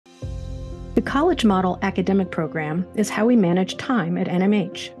The College Model Academic Program is how we manage time at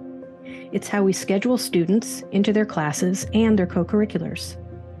NMH. It's how we schedule students into their classes and their co-curriculars.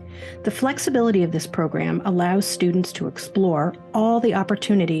 The flexibility of this program allows students to explore all the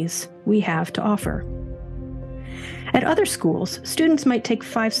opportunities we have to offer. At other schools, students might take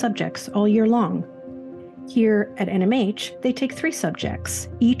 5 subjects all year long. Here at NMH, they take 3 subjects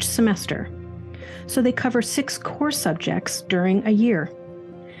each semester. So they cover 6 core subjects during a year.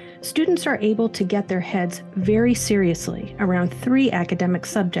 Students are able to get their heads very seriously around 3 academic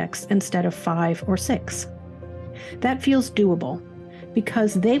subjects instead of 5 or 6. That feels doable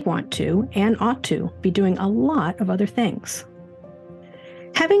because they want to and ought to be doing a lot of other things.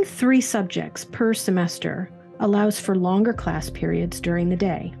 Having 3 subjects per semester allows for longer class periods during the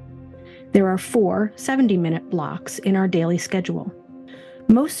day. There are 4 70-minute blocks in our daily schedule.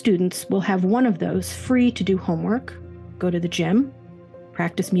 Most students will have one of those free to do homework, go to the gym,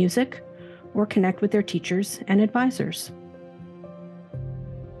 practice music, or connect with their teachers and advisors.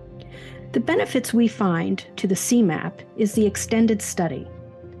 The benefits we find to the CMAP is the extended study.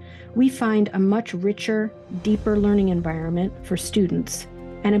 We find a much richer, deeper learning environment for students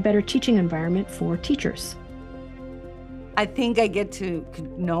and a better teaching environment for teachers. I think I get to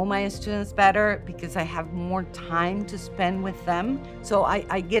know my students better because I have more time to spend with them. So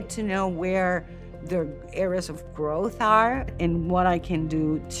I get to know where their areas of growth are and what I can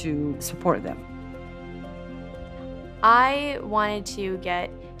do to support them. I wanted to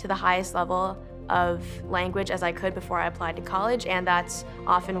get to the highest level of language as I could before I applied to college, and that's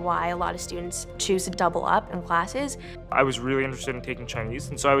often why a lot of students choose to double up in classes. I was really interested in taking Chinese,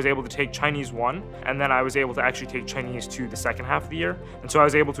 and so I was able to take Chinese 1, and then I was able to actually take Chinese 2 the second half of the year. And so I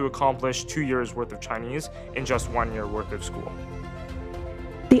was able to accomplish 2 years worth of Chinese in just 1 year worth of school.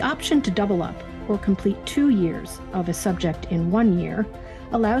 The option to double up or complete 2 years of a subject in 1 year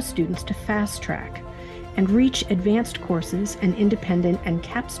allows students to fast track and reach advanced courses and independent and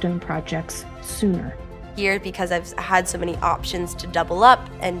capstone projects sooner. Here, because I've had so many options to double up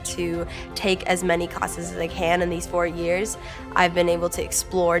and to take as many classes as I can in these 4 years, I've been able to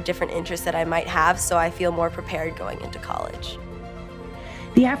explore different interests that I might have, so I feel more prepared going into college.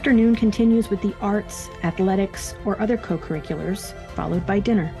 The afternoon continues with the arts, athletics, or other co-curriculars, followed by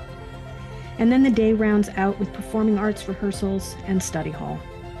dinner. And then the day rounds out with performing arts rehearsals and study hall.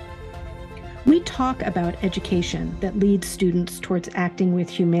 We talk about education that leads students towards acting with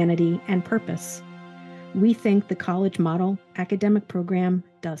humanity and purpose. We think the College Model Academic Program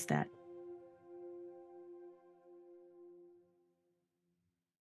does that.